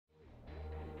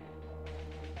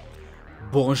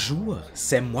Bonjour,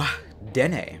 c'est moi,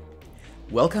 DÄNNÄH.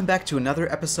 Welcome back to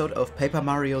another episode of Paper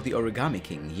Mario the Origami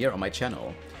King here on my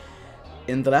channel.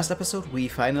 In the last episode we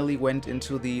finally went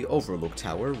into the Overlook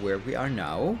Tower where we are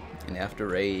now, and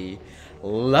after a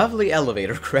lovely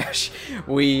elevator crash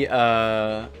we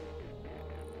got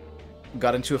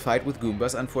into a fight with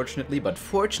Goombas unfortunately, but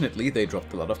fortunately they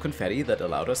dropped a lot of confetti that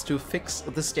allowed us to fix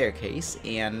the staircase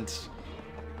and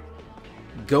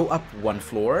go up one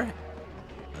floor.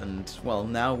 And, well,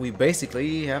 now we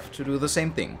basically have to do the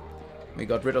same thing. We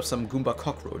got rid of some Goomba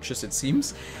cockroaches, it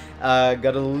seems.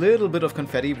 Got a little bit of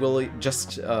confetti, well,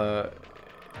 just a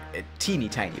teeny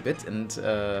tiny bit. And,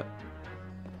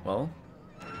 well,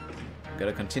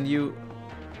 gotta continue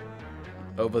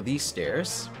over these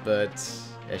stairs. But,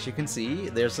 as you can see,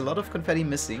 there's a lot of confetti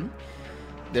missing.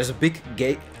 There's a big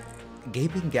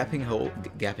gaping hole.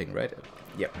 Gapping, right?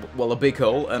 Yeah, well, a big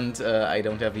hole, and I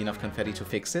don't have enough confetti to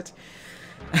fix it.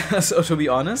 So to be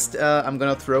honest, I'm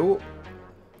gonna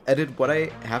edit what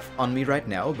I have on me right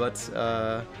now, but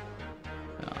I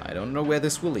don't know where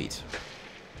this will lead.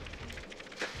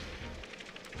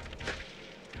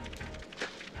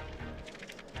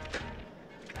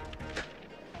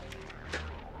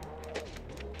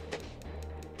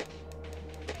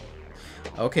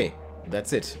 Okay,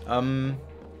 that's it.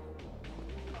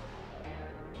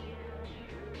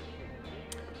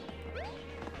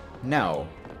 Now,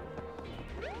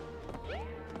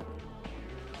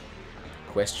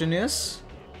 question is,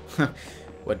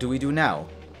 what do we do now?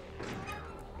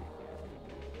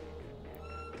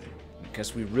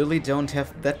 Because we really don't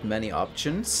have that many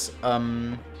options.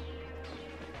 Well,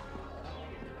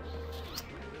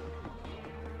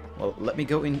 let me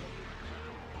go in.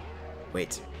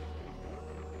 Wait.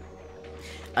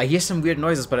 I hear some weird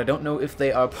noises, but I don't know if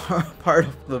they are part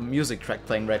of the music track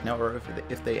playing right now, or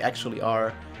if they actually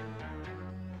are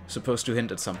supposed to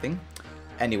hint at something.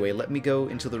 Anyway, let me go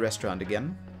into the restaurant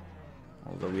again.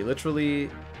 Although we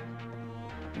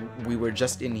were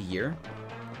just in here.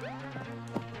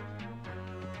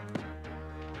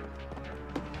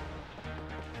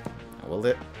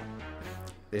 Well,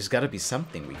 there's gotta be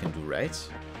something we can do, right?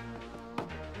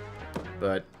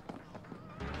 But...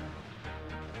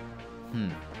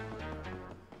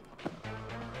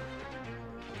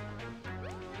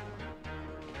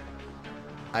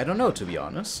 I don't know, to be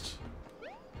honest.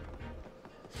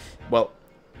 Well,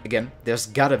 again, there's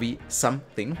gotta be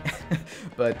something,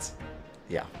 but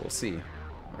yeah, we'll see.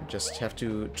 We'll just have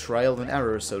to trial and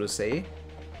error, so to say.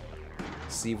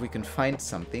 See if we can find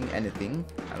something, anything,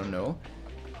 I don't know.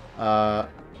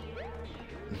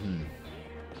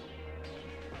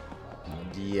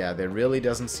 Yeah, there really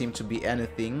doesn't seem to be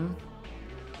anything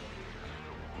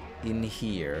in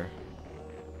here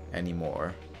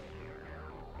anymore.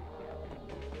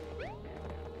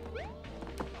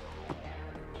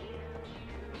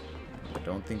 I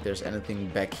don't think there's anything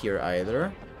back here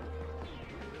either.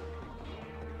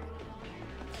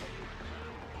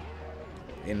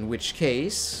 In which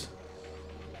case,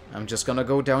 I'm just gonna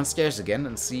go downstairs again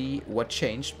and see what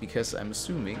changed, because I'm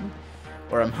assuming,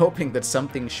 or I'm hoping that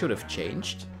something should have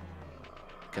changed.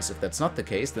 Because if that's not the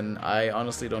case, then I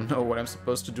honestly don't know what I'm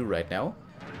supposed to do right now.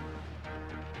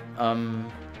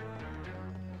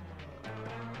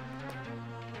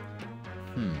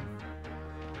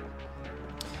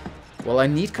 Well, I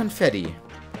need confetti.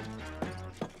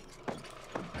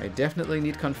 I definitely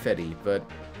need confetti, but...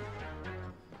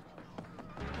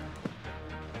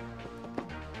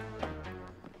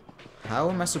 how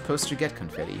am I supposed to get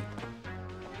confetti?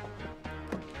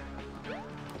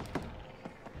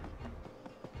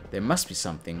 There must be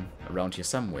something around here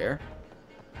somewhere.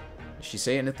 Did she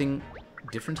say anything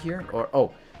different here? Or,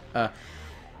 oh,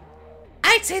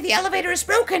 I'd say the elevator is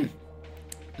broken.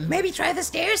 Maybe try the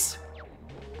stairs?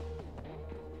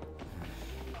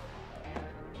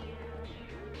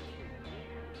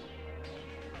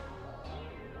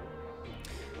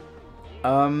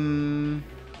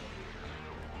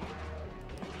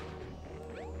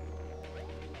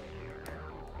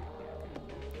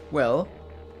 Well,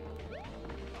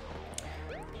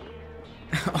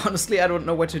 honestly, I don't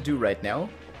know what to do right now.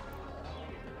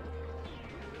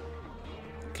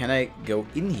 Can I go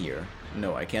in here?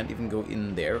 No, I can't even go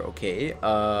in there. Okay.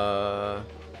 I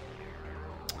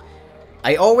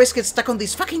always get stuck on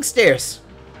these fucking stairs.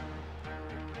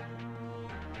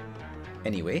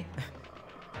 Anyway.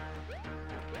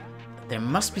 There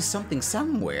must be something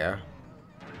somewhere.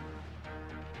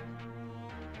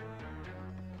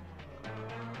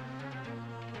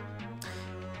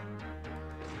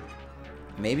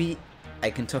 Maybe I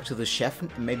can talk to the chef.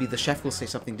 Maybe the chef will say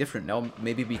something different now.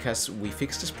 Maybe because we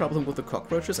fixed this problem with the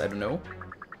cockroaches. I don't know.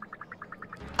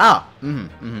 Ah!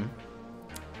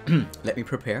 Let me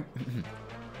prepare.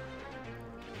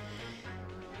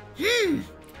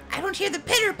 I don't hear the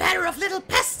pitter-patter of little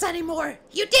pests anymore.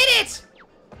 You did it!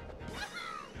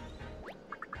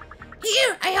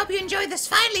 Here, I hope you enjoy this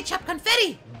finely chopped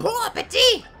confetti. Bon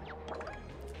appetit!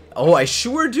 Oh, I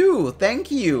sure do! Thank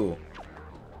you!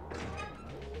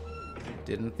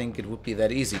 Didn't think it would be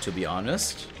that easy, to be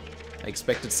honest. I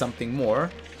expected something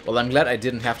more. Well, I'm glad I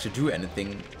didn't have to do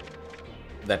anything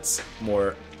that's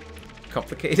more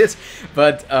complicated.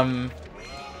 But,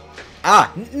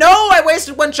 Ah! No! I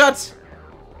wasted one shot!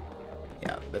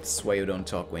 Yeah, that's why you don't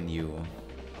talk when you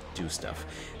do stuff.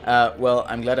 Well,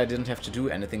 I'm glad I didn't have to do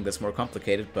anything that's more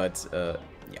complicated, but,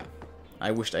 yeah.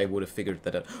 I wished I would have figured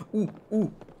that out.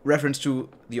 Ooh! Reference to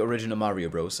the original Mario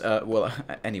Bros. Well,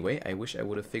 anyway, I wish I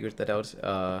would have figured that out,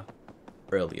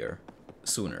 earlier.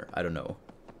 Sooner. I don't know.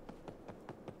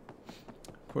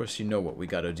 Of course, you know what we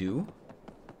gotta do.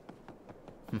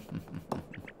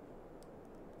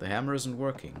 The hammer isn't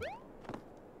working.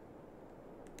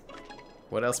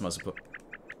 What else am I supposed...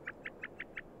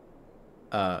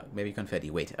 maybe confetti.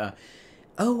 Wait,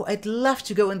 Oh, I'd love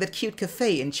to go in that cute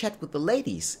cafe and chat with the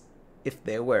ladies. If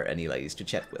there were any ladies to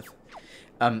chat with.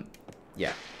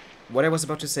 Yeah. What I was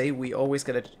about to say, we always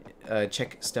gotta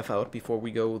check stuff out before we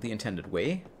go the intended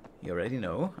way. You already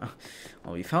know.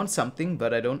 Well, we found something,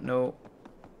 but I don't know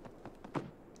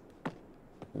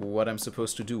what I'm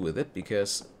supposed to do with it,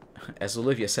 because, as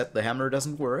Olivia said, the hammer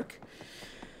doesn't work.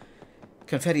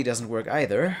 Confetti doesn't work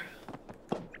either.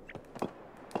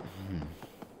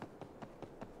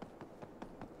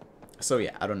 So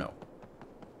yeah, I don't know.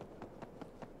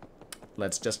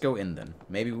 Let's just go in then.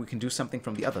 Maybe we can do something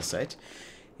from the other side.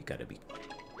 You gotta be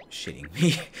shitting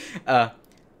me.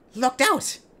 Locked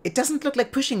out! It doesn't look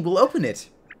like pushing will open it.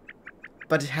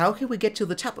 But how can we get to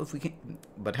the top if we can...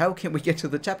 But how can we get to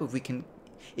the top if we can...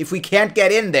 If we can't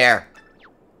get in there?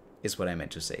 Is what I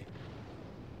meant to say.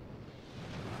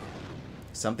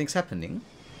 Something's happening.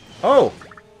 Oh!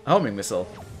 A homing missile.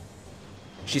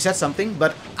 She said something,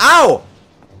 but... Ow!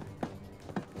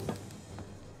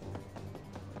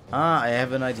 Ah, I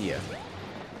have an idea.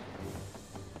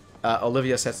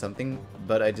 Olivia said something,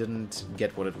 but I didn't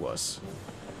get what it was.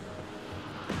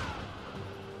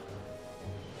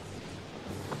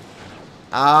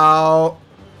 Ow!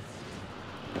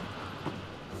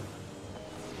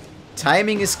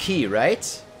 Timing is key,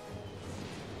 right?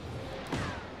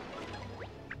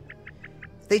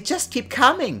 They just keep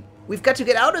coming. We've got to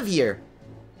get out of here.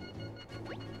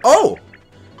 Oh!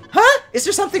 Huh? Is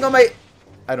there something on my...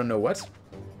 I don't know what.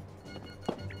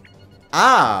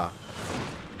 Ah!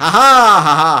 Ha ha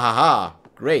ha ha ha ha!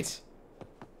 Great.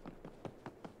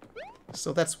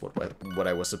 So that's what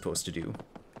I was supposed to do.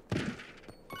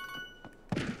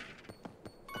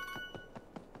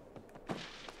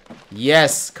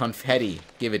 Yes, confetti.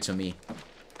 Give it to me.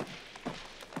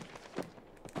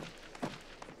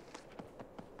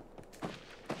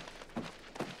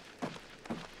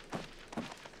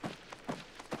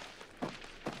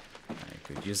 I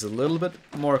could use a little bit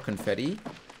more confetti.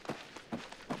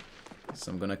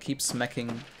 So I'm gonna keep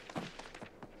smacking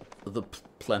the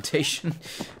plantation.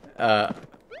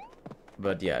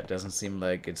 But yeah, it doesn't seem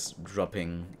like it's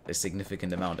dropping a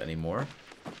significant amount anymore.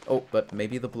 Oh, but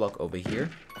maybe the block over here.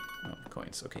 Oh,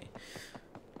 coins, okay.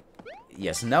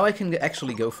 Yes, now I can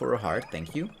actually go for a heart,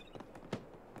 thank you.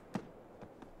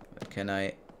 But can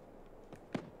I...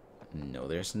 No,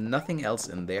 there's nothing else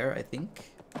in there, I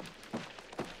think.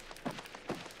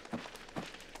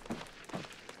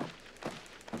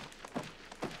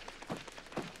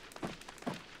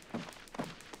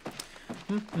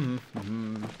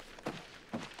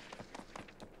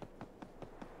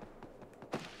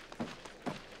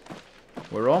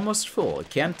 We're almost full. It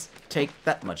can't take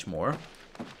that much more.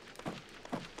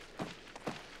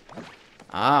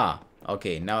 Ah,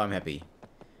 okay, now I'm happy.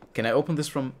 Can I open this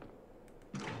from...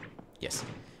 Yes.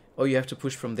 Oh, you have to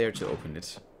push from there to open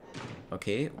it.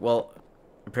 Okay, well,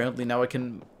 apparently now I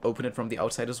can open it from the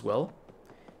outside as well.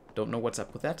 Don't know what's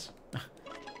up with that.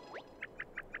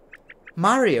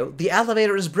 Mario, the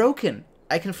elevator is broken.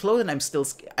 I can float and I'm still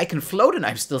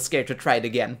scared to try it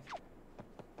again.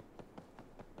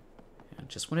 I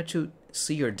just wanted to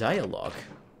see your dialogue.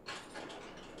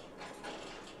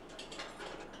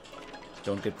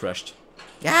 Don't get crushed.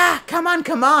 Yeah, come on,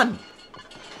 come on.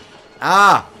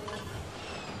 Ah.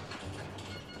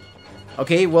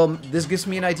 Okay, well, this gives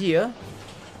me an idea.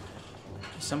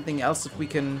 Something else if we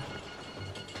can...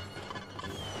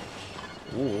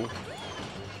 Ooh.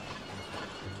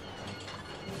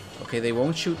 Okay, they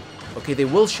won't shoot. Okay, they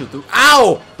will shoot through.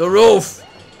 Ow! The roof!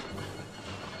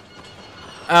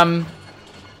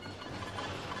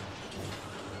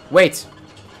 Wait!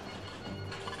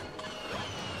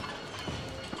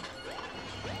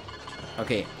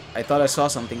 Okay, I thought I saw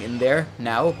something in there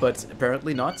now, but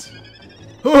apparently not.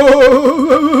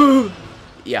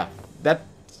 Yeah, that...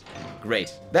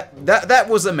 Great. That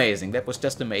was amazing. That was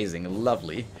just amazing.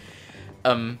 Lovely.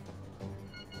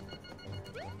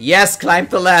 Yes, climb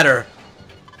the ladder!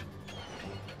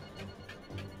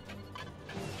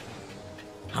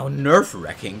 How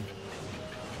nerve-wracking.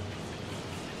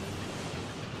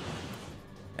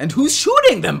 And who's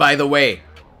shooting them, by the way?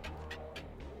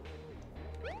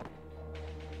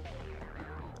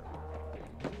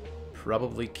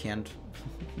 Probably can't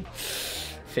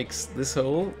fix this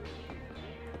hole.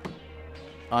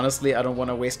 Honestly, I don't want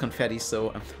to waste confetti,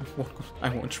 so I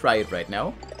won't try it right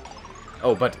now.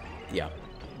 Oh, but yeah,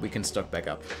 we can stock back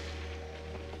up.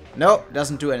 No,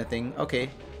 doesn't do anything. Okay.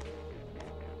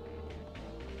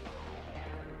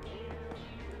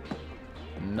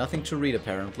 Nothing to read,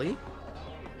 apparently.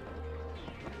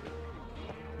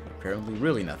 Apparently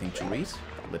really nothing to read.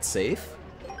 Let's save.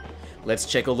 Let's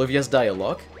check Olivia's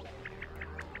dialogue.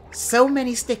 So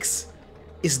many sticks.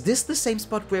 Is this the same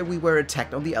spot where we were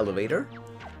attacked on the elevator?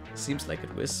 Seems like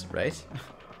it was, right?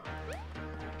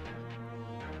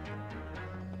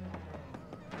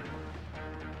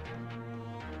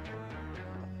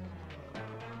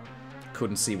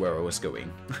 Couldn't see where I was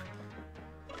going.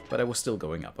 But I was still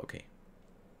going up, okay.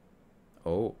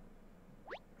 Oh.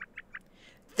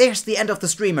 There's the end of the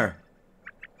streamer.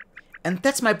 And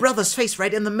that's my brother's face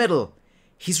right in the middle.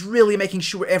 He's really making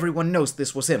sure everyone knows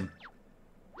this was him.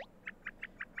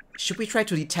 Should we try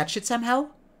to detach it somehow?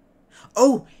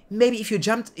 Oh, maybe if you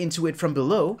jumped into it from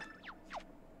below.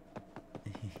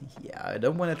 Yeah, I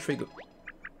don't want to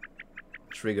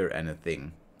trigger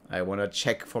anything. I want to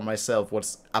check for myself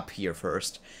what's up here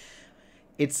first.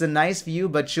 It's a nice view,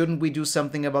 but shouldn't we do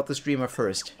something about the streamer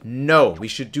first? No, we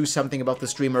should do something about the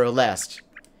streamer last.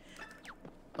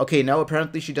 Okay, now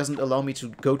apparently she doesn't allow me to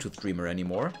go to the streamer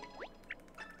anymore.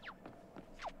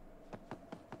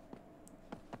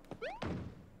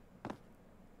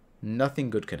 Nothing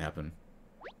good can happen.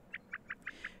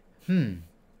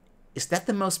 Is that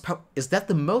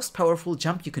the most powerful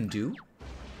jump you can do?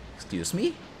 Excuse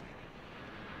me?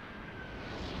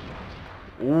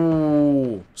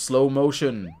 Ooh, slow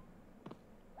motion.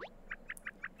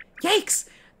 Yikes!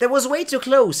 That was way too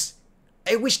close.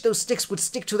 I wish those sticks would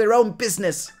stick to their own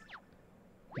business.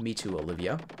 Me too,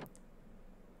 Olivia.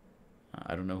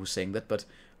 I don't know who's saying that, but...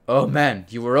 Oh man,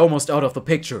 you were almost out of the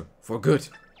picture. For good.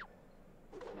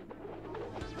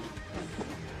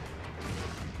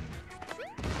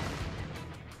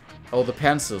 Oh, the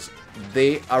pencils.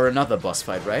 They are another boss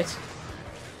fight, right?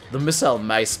 The Missile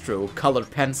Maestro colored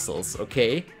pencils,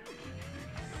 okay?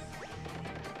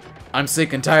 I'm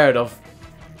sick and tired of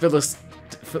Philistines?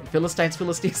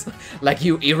 Like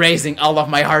you erasing all of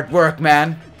my hard work,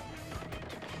 man.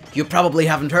 You probably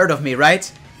haven't heard of me, right?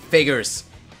 Figures.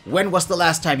 When was the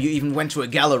last time you even went to a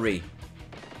gallery?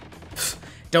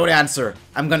 Don't answer.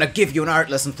 I'm gonna give you an art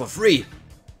lesson for free.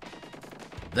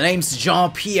 The name's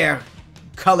Jean-Pierre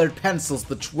Colored Pencils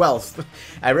the 12th.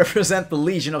 I represent the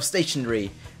Legion of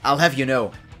Stationery. I'll have you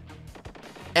know.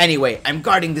 Anyway, I'm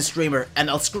guarding this streamer, and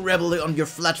I'll scribble it on your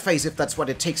flat face if that's what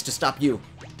it takes to stop you.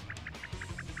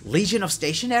 Legion of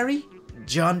Stationery?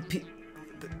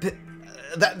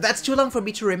 That's too long for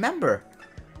me to remember.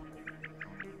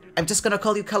 I'm just gonna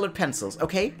call you Colored Pencils,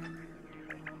 okay?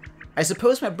 I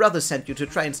suppose my brother sent you to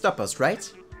try and stop us,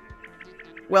 right?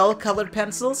 Well, Colored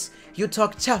Pencils, you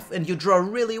talk tough and you draw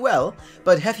really well,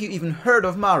 but have you even heard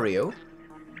of Mario?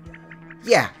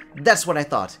 Yeah, that's what I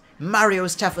thought. Mario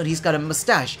is tough and he's got a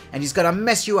mustache and he's gonna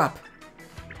mess you up.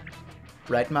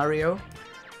 Right, Mario?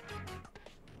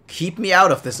 Keep me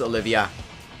out of this, Olivia.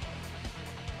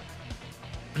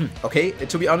 Okay,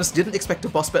 to be honest, didn't expect a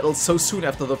boss battle so soon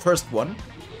after the first one.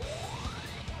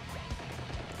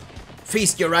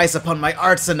 Feast your eyes upon my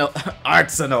arsenal.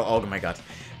 Arsenal, oh my god.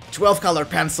 12 colored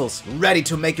pencils, ready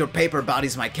to make your paper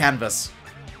bodies my canvas.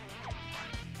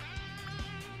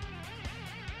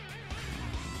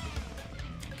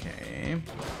 Okay.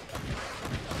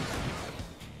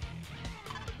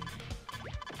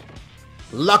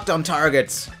 Locked on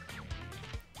targets.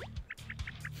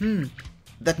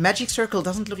 That magic circle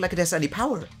doesn't look like it has any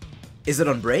power. Is it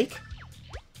on break?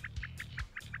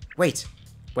 Wait,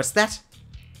 what's that?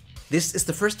 This is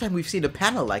the first time we've seen a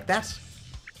panel like that.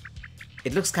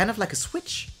 It looks kind of like a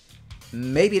switch.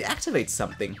 Maybe it activates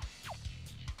something.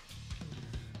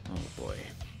 Oh boy.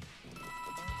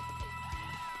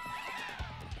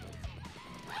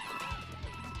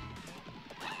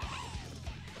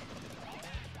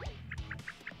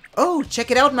 Oh, check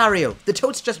it out, Mario! The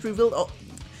toads just revealed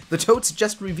The toads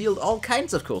just revealed all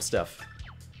kinds of cool stuff.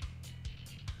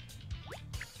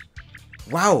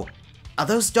 Wow! Are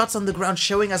those dots on the ground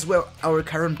showing us where our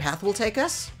current path will take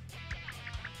us?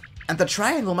 And the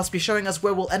triangle must be showing us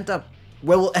where we'll end up.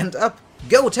 Where we'll end up?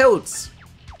 Go, toads!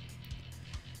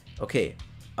 Okay.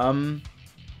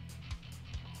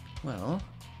 Well...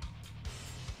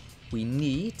 We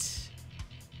need...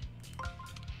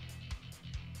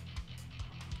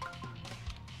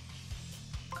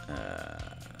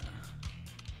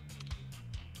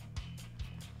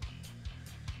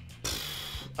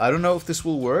 I don't know if this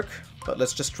will work, but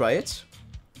let's just try it.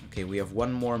 Okay, we have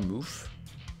one more move.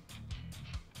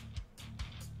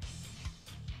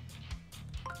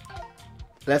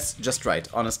 Let's just try it.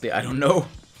 Honestly, I don't know.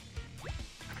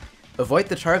 Avoid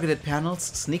the targeted panels,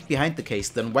 sneak behind the case,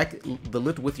 then whack the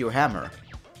lid with your hammer.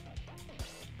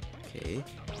 Okay.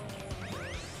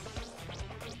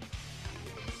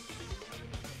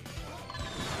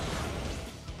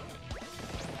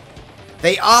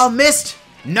 They all missed!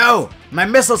 No! My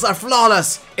missiles are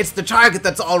flawless! It's the target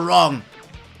that's all wrong!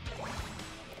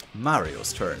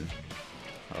 Mario's turn.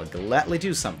 I'll gladly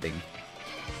do something.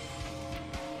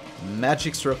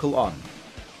 Magic circle on.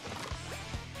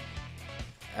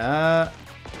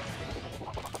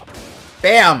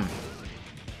 Bam!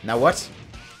 Now what?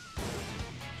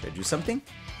 Should I do something?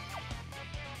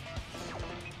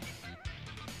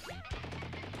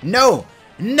 No!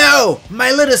 No!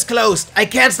 My lid is closed! I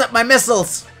can't stop my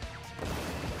missiles!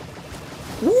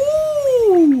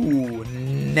 Woo!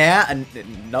 Nasty.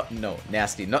 Not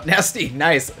nasty.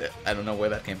 Nice. I don't know where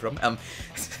that came from.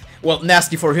 Well,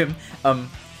 nasty for him.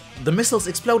 The missiles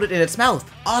exploded in its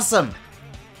mouth. Awesome!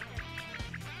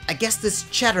 I guess this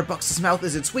chatterbox's mouth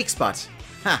is its weak spot.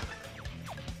 Huh.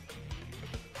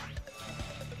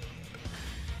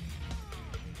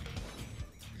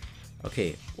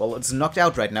 Okay, well, it's knocked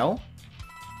out right now.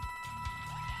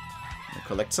 I'll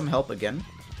collect some help again.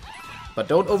 But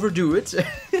don't overdo it.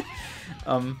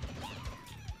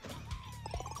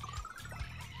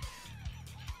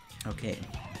 Okay.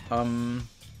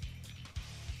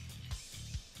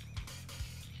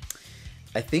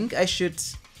 I think I should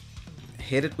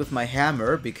hit it with my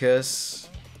hammer because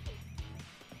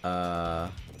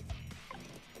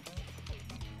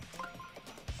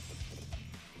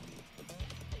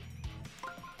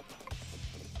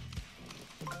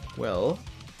well,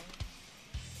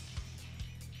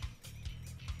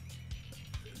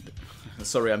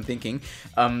 sorry, I'm thinking.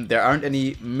 There aren't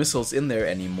any missiles in there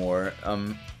anymore.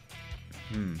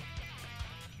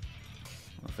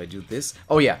 If I do this,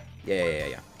 oh yeah.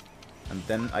 And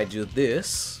then I do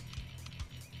this.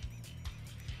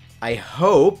 I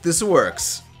hope this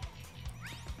works.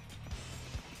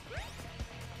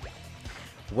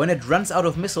 When it runs out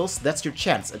of missiles, that's your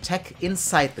chance. Attack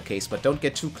inside the case, but don't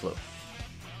get too close.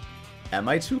 Am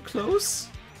I too close?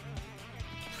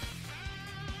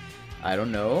 I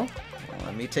don't know. Well,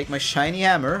 let me take my shiny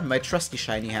hammer, my trusty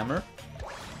shiny hammer.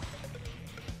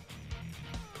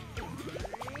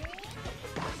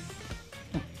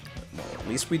 At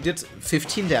least we did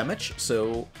 15 damage,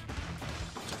 so...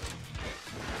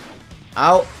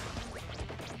 Ow!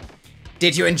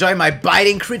 Did you enjoy my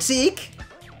biting critique?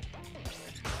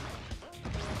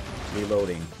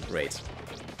 Reloading. Great.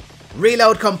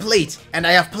 Reload complete! And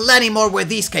I have plenty more where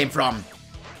these came from!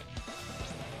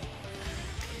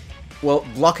 Well,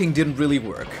 blocking didn't really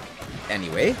work.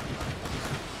 Anyway.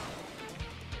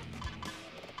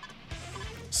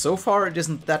 So far, it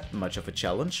isn't that much of a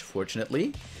challenge,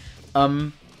 fortunately.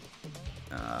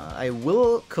 I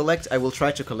will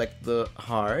try to collect the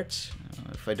heart.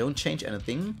 If I don't change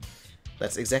anything,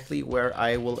 that's exactly where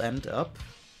I will end up.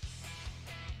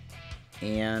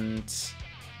 And...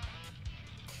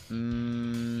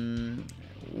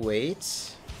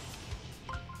 wait.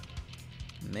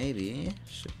 Maybe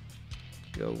should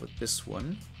go with this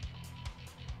one.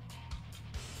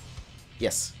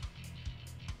 Yes.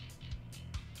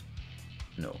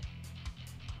 No.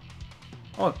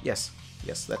 Oh, yes.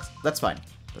 Yes, that's fine.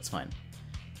 That's fine.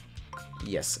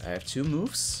 Yes, I have two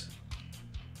moves.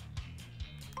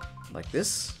 Like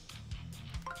this.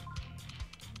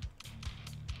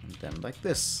 And then like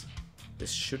this.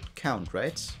 This should count,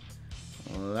 right?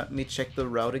 Let me check the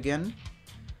route again.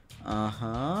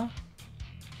 Uh-huh.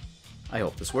 I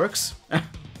hope this works.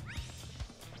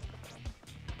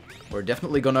 We're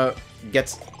definitely gonna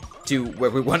get to where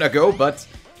we wanna go, but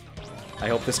I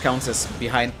hope this counts as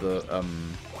behind the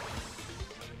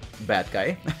bad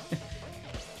guy.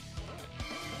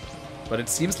 But it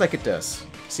seems like it does.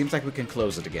 Seems like we can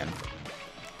close it again.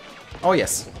 Oh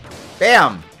yes.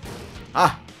 Bam!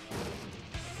 Ah!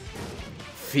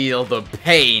 Feel the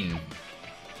pain!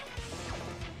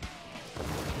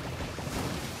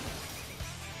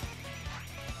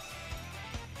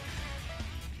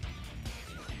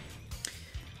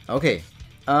 Okay.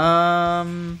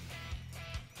 I'm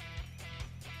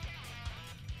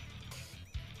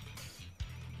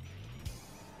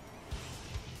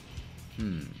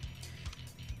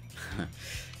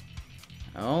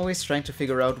always trying to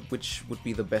figure out which would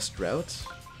be the best route.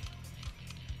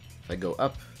 If I go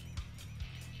up.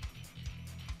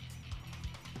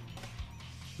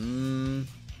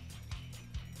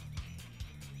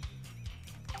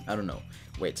 I don't know.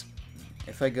 Wait.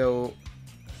 If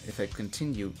I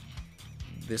continue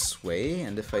this way,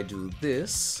 and if I do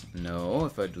this, no,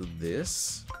 if I do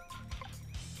this,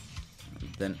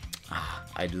 then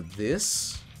I do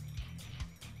this.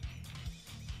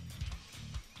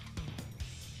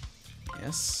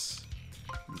 Yes.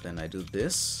 And then I do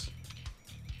this.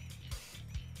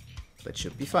 That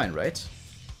should be fine, right?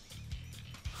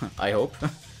 I hope.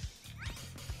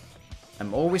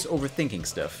 I'm always overthinking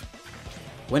stuff.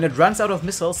 When it runs out of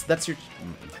missiles, that's your...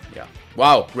 yeah.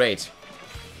 Wow, great.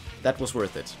 That was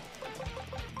worth it.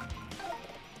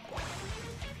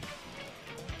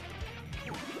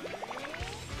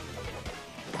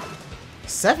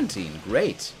 $17,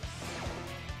 great.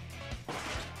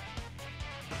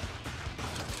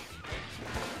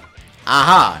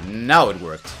 Aha, now it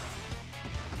worked.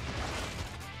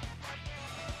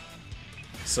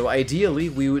 So ideally,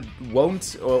 we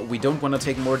don't want to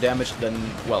take more damage than,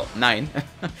 well, 9.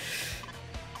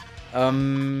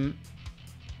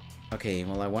 Okay,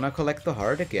 well, I want to collect the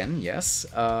heart again, yes.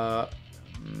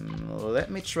 Let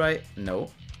me try... no.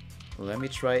 Let me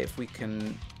try if we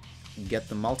can get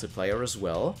the multiplier as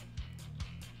well.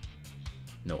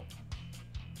 No.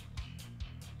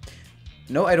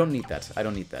 No, I don't need that. I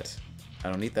don't need that. I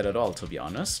don't need that at all, to be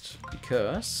honest,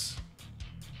 because...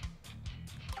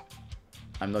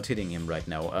 I'm not hitting him right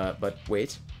now, but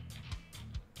wait.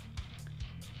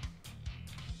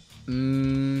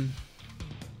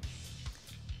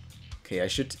 Okay, I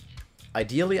should...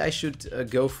 ideally, I should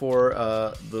go for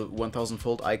the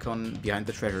 1000-fold icon behind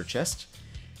the treasure chest.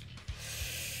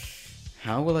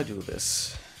 How will I do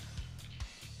this?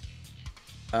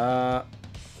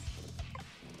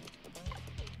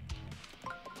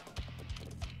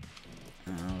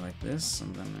 Like this,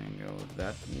 and then I go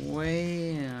that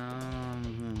way.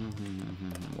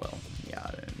 Well, yeah,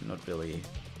 not really,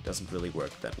 doesn't really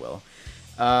work that well.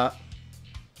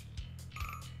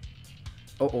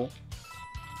 Oh.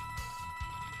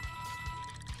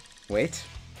 Wait.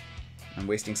 I'm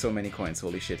wasting so many coins,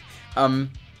 holy shit. Okay,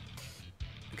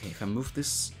 if I move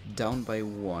this down by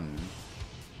 1.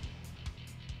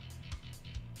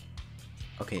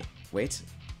 Okay, wait.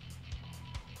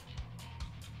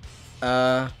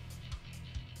 I'm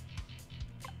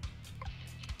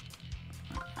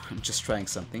just trying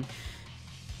something.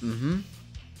 And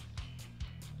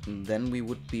then we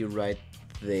would be right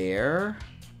there.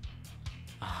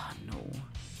 Ah, no.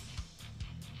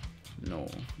 No,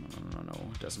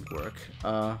 it doesn't work.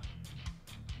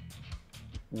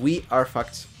 We are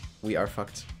fucked. We are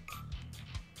fucked.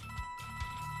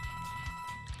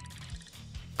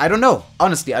 I don't know.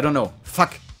 Honestly, I don't know.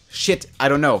 Fuck. Shit, I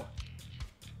don't know.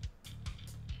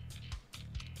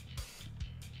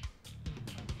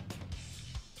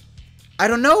 I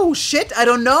don't know! Shit, I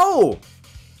don't know!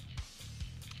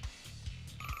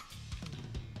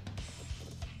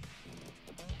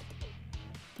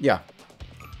 Yeah.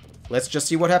 Let's just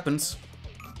see what happens.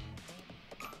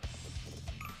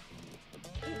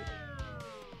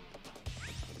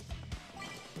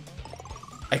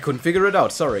 I couldn't figure it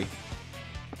out, sorry.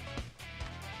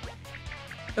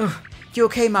 Ugh. You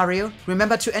okay, Mario?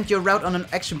 Remember to end your route on an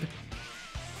action...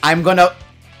 I'm gonna...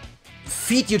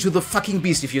 feed you to the fucking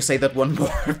beast if you say that one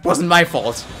more. It wasn't my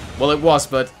fault. Well, it was,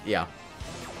 but yeah.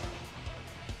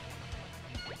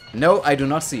 No, I do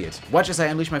not see it. Watch as I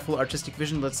unleash my full artistic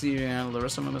vision. Let's see the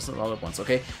rest of my missiles all at once,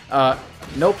 okay?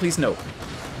 No, please, no.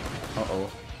 Uh-oh.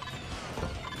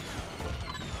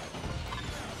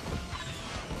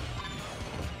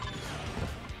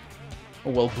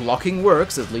 Oh, well, blocking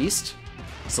works, at least.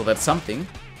 So that's something.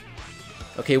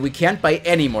 Okay, we can't buy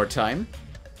any more time.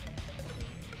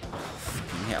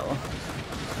 Hell.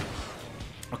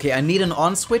 Okay, I need an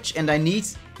on switch and I need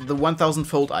the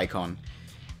 1000-fold icon.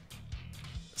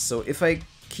 So if I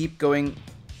keep going,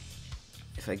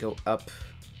 if I go up,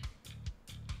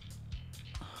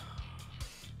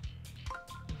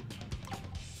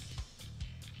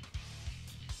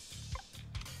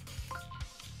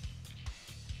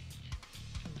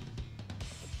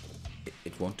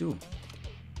 it won't do.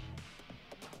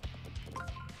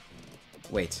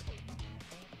 Wait.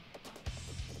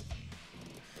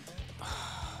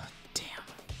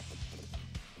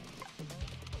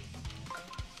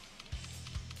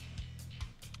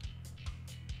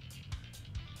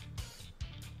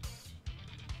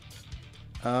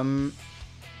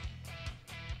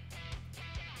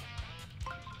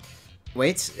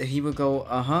 Wait, he will go,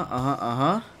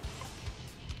 I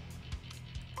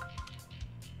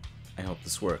hope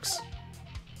this works.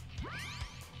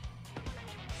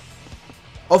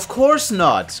 Of course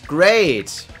not!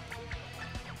 Great!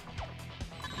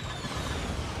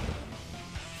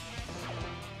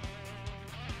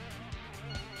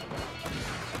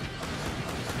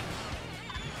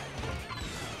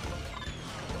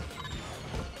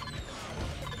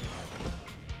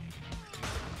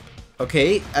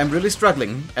 Okay, I'm really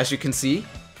struggling, as you can see.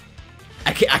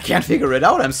 I can't figure it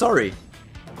out, I'm sorry.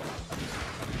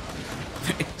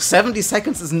 70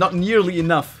 seconds is not nearly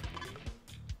enough.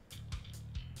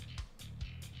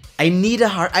 I need a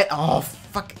heart. Oh,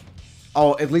 fuck.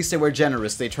 Oh, at least they were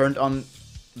generous. They turned on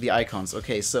the icons.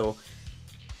 Okay, so...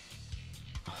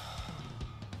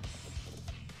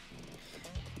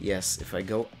 Yes, if I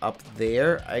go up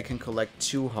there, I can collect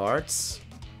 2 hearts.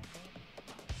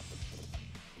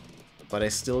 But I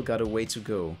still got a way to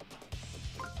go.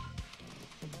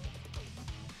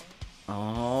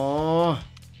 Oh.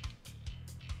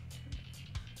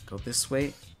 Go this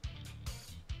way.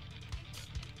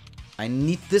 I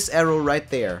need this arrow right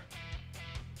there.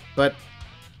 But...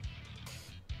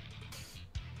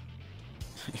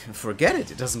 forget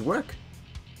it, it doesn't work.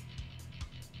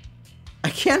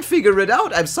 I can't figure it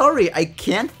out, I'm sorry, I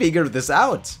can't figure this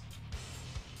out.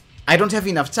 I don't have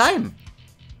enough time.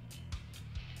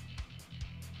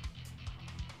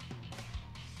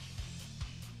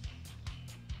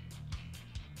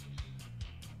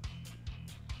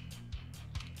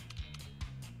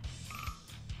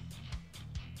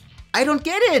 I don't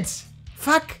get it!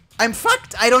 Fuck! I'm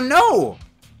fucked! I don't know!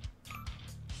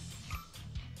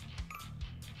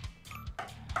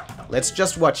 Let's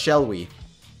just watch, shall we?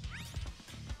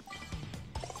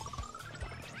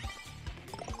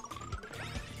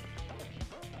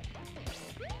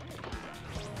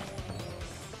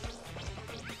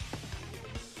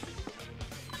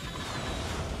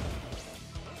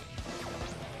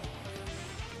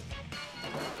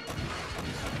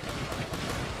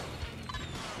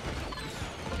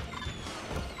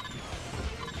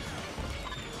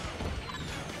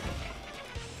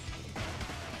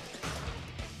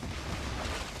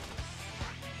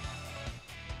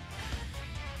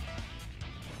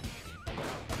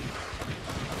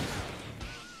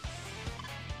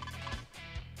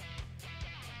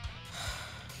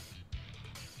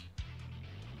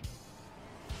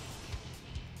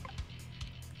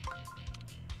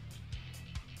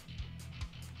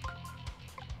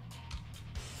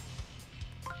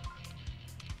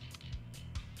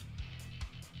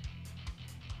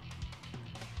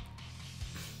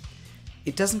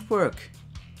 It doesn't work.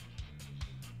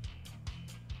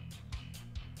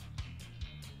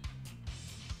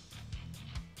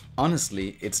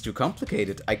 Honestly, it's too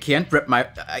complicated. I can't wrap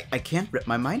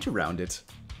my mind around it.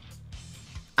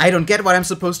 I don't get what I'm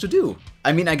supposed to do.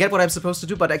 I mean, I get what I'm supposed to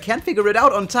do, but I can't figure it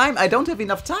out on time. I don't have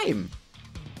enough time.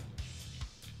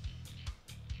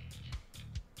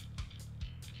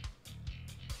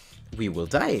 We will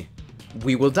die.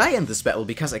 We will die in this battle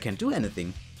because I can't do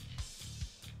anything.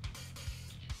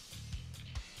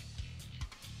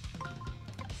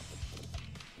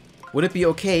 Would it be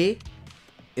okay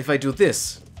if I do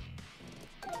this?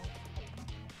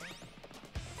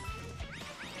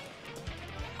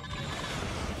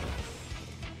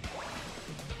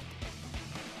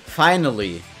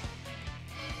 Finally.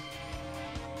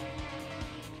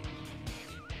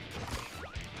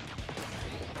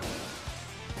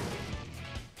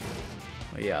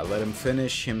 Oh, yeah, let him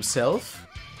finish himself.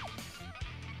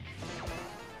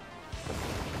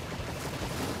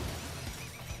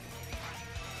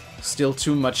 Still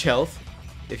too much health,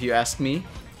 if you ask me.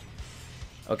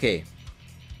 Okay.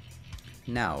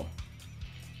 Now,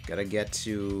 gotta get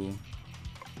to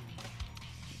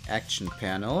action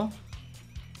panel.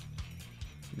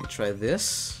 Let me try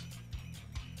this.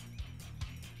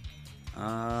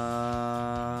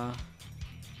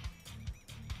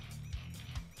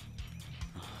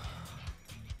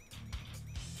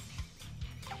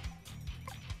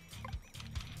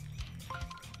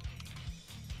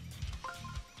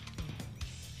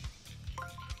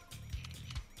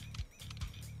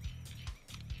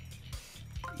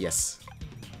 Yes.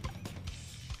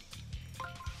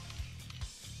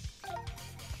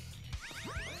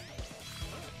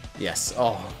 Yes.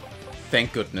 Oh,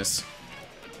 thank goodness.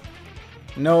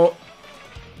 No,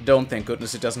 don't thank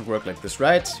goodness it doesn't work like this,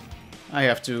 right? I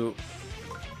have to...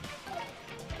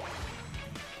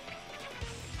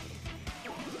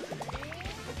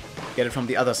 get it from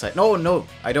the other side. No, no,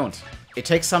 I don't. It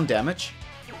takes some damage.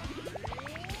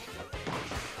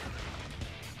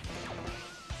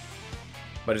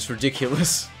 But it's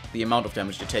ridiculous, the amount of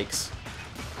damage it takes.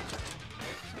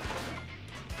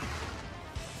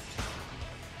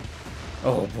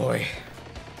 Oh boy.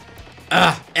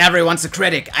 Everyone's a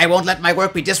critic. I won't let my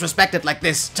work be disrespected like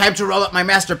this. Time to roll up my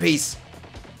masterpiece.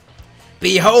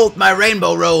 Behold my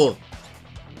rainbow roll.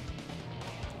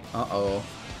 Uh-oh.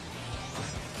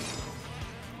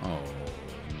 Oh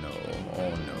no,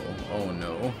 oh no, oh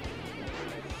no.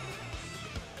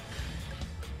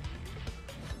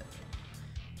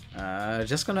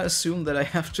 Just gonna assume that I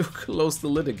have to close the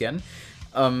lid again.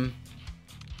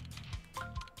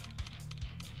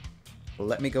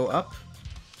 Let me go up.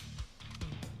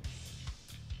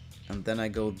 And then I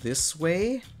go this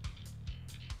way.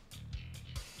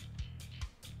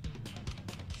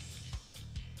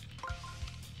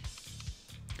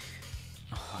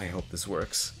 Oh, I hope this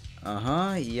works.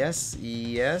 Uh-huh, yes,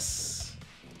 yes.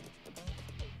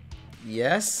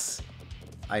 Yes.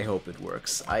 I hope it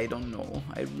works. I don't know.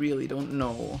 I really don't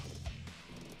know.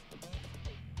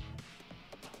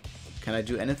 Can I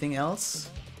do anything else?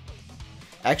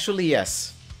 Actually,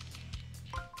 yes.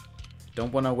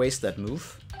 Don't want to waste that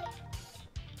move.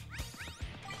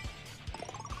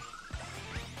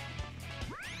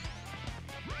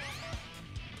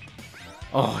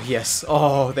 Oh, yes.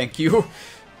 Oh, thank you.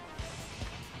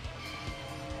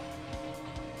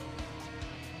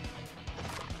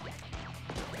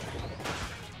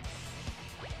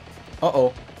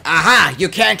 Uh-oh. Aha! You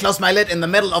can't close my lid in the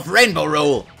middle of rainbow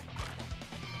roll.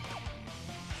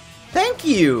 Thank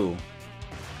you.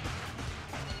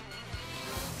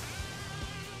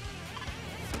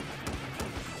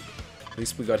 At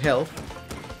least we got health.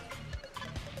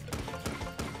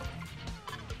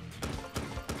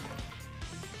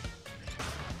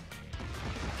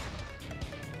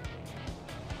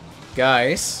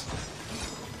 Guys.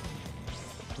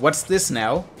 What's this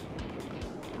now?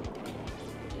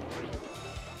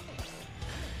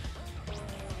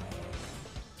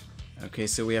 Okay,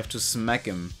 so we have to smack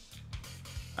him,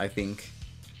 I think.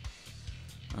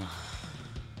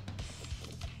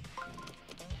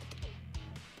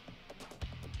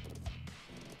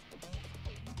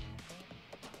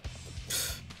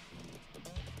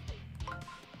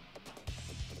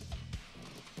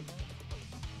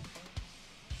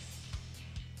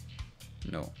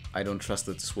 No, I don't trust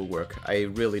that this will work. I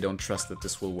really don't trust that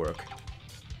this will work.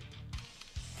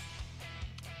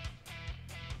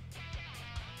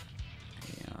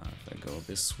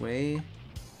 This way.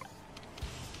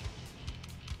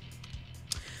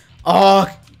 Oh,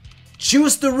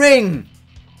 choose the ring.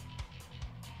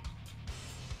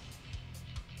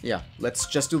 Yeah, let's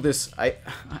just do this. I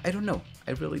don't know.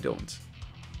 I really don't.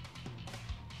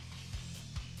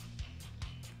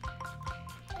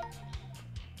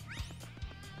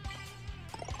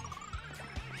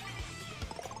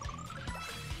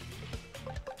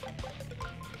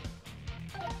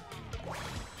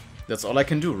 That's all I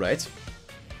can do, right?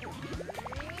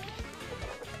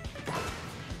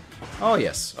 Oh,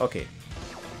 yes. Okay.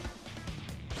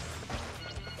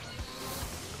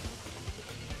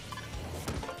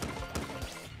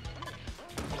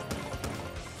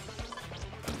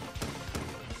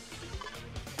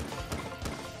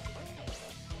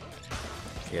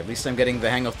 Okay, at least I'm getting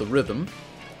the hang of the rhythm.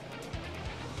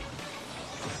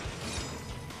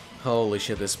 Holy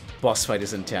shit, this boss fight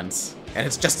is intense. And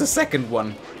it's just the second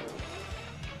one.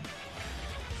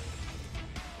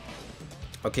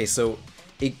 Okay, so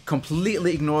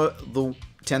completely ignore the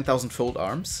 10,000 fold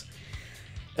arms.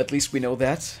 At least we know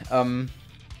that.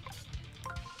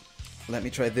 Let me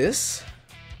try this.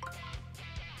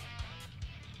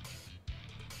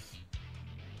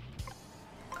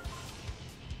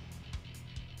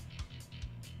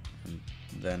 And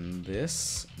then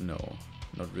this. No,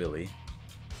 not really.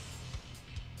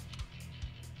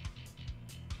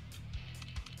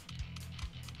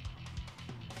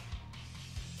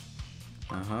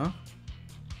 Uh-huh.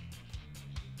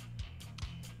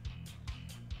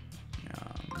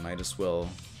 Yeah, might as well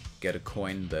get a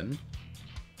coin then.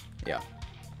 Yeah.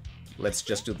 Let's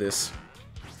just do this.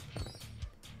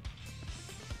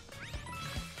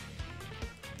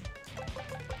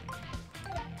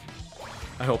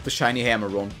 I hope the shiny hammer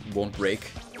won't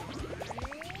break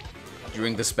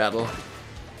during this battle.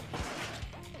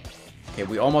 Okay,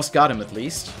 we almost got him at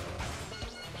least.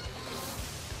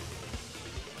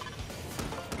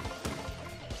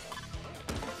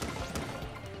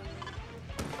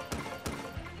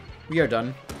 We are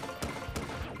done.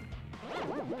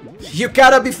 You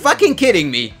gotta be fucking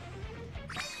kidding me!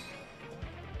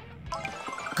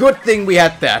 Good thing we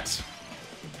had that.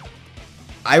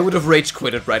 I would have rage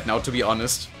quitted right now, to be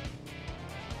honest.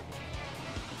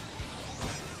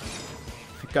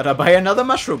 Gotta buy another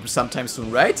mushroom sometime soon,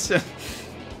 right?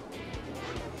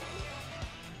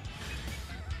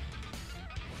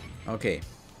 Okay.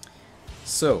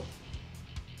 So.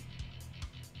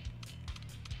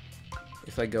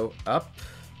 If I go up.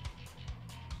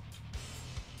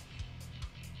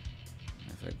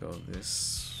 If I go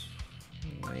this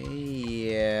way,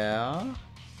 yeah.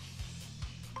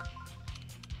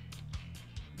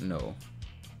 No.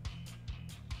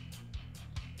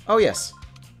 Oh, yes.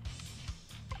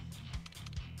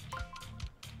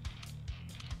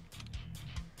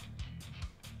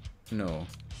 No.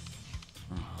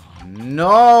 Oh,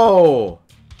 no!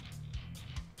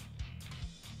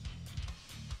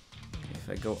 If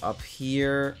I go up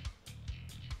here...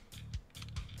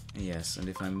 Yes, and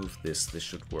if I move this, this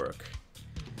should work.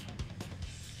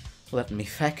 Let me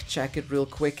fact check it real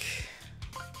quick.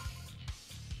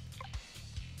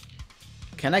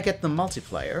 Can I get the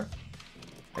multiplier?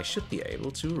 I should be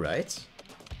able to, right?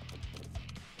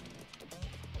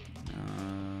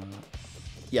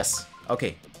 Yes.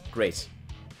 Okay, great.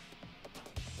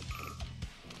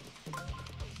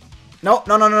 No,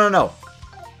 no, no, no, no, no.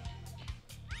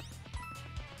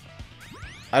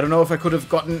 I don't know if I could have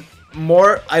gotten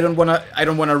more. I don't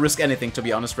wanna risk anything, to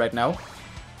be honest, right now.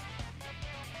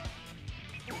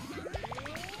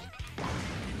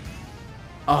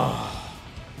 Oh,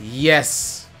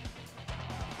 yes.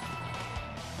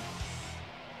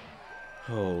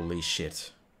 Holy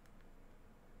shit.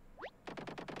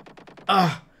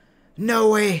 Ah, no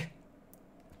way.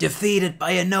 Defeated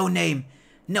by a no-name,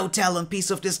 no-talent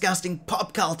piece of disgusting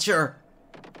pop culture.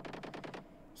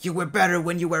 You were better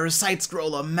when you were a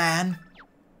side-scroller, man.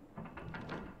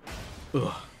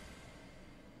 Ugh.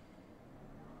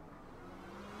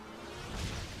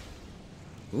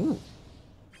 Ooh.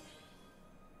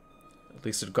 At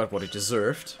least it got what it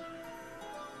deserved.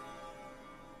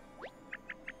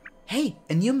 Hey,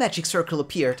 a new magic circle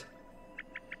appeared.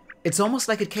 It's almost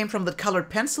like it came from the colored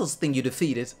pencils thing you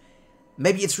defeated.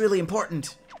 Maybe it's really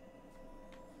important.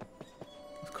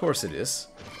 Of course it is.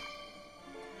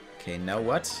 Okay, now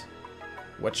what?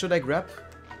 What should I grab?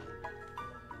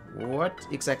 What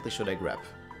exactly should I grab?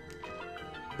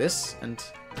 This and...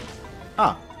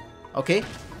 Ah, okay.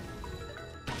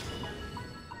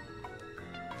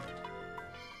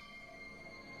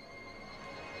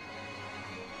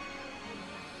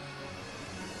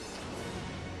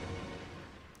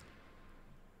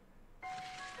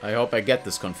 I hope I get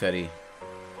this confetti.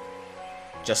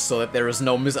 Just so that there is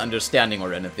no misunderstanding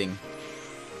or anything.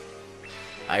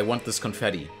 I want this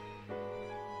confetti.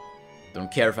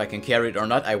 Don't care if I can carry it or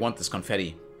not, I want this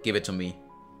confetti. Give it to me.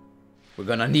 We're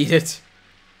gonna need it.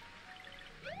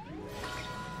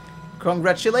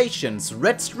 Congratulations,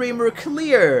 red streamer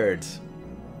cleared!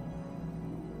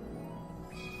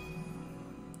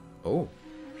 Oh.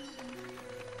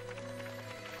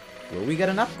 Will we get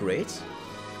an upgrade?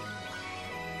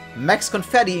 Max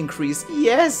confetti increase.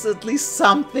 Yes, at least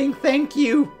something. Thank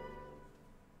you.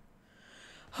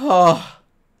 Oh.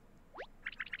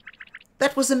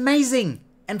 That was amazing.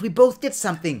 And we both did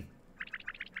something.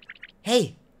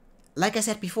 Hey, like I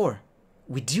said before,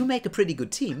 we do make a pretty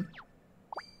good team.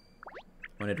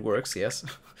 When it works, yes.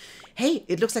 Hey,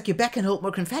 it looks like your back can hold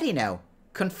more confetti now.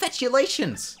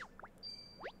 Congratulations.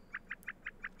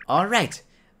 Alright,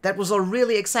 that was all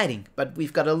really exciting, but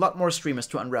we've got a lot more streamers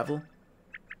to unravel.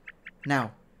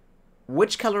 Now,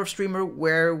 which color of streamer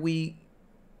were we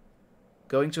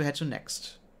going to head to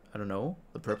next? I don't know.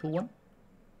 The purple one?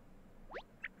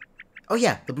 Oh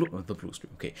yeah, the blue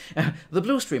streamer. Okay, the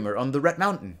blue streamer on the red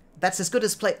mountain. That's as good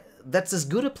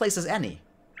a place as any.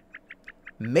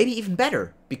 Maybe even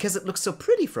better because it looks so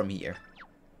pretty from here.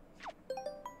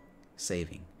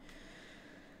 Saving.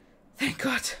 Thank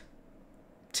God.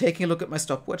 Taking a look at my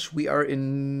stopwatch, we are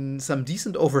in some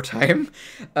decent overtime.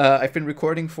 I've been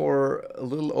recording for a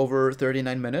little over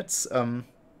 39 minutes,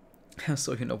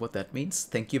 so you know what that means.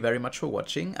 Thank you very much for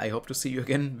watching. I hope to see you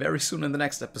again very soon in the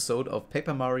next episode of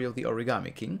Paper Mario the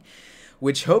Origami King,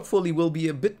 which hopefully will be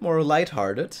a bit more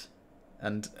lighthearted.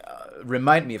 And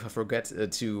remind me if I forget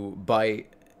to buy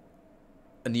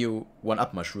a new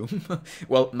 1-up mushroom.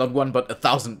 Well, not one, but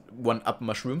 1,000 1-up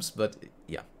mushrooms, but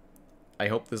yeah. I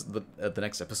hope the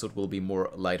next episode will be more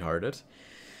lighthearted,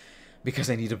 because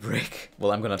I need a break.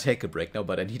 Well, I'm gonna take a break now,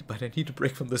 but I need a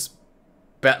break from this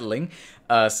battling.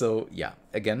 So yeah,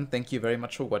 again, thank you very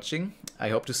much for watching. I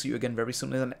hope to see you again very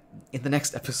soon in the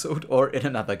next episode or in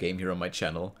another game here on my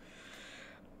channel.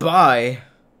 Bye.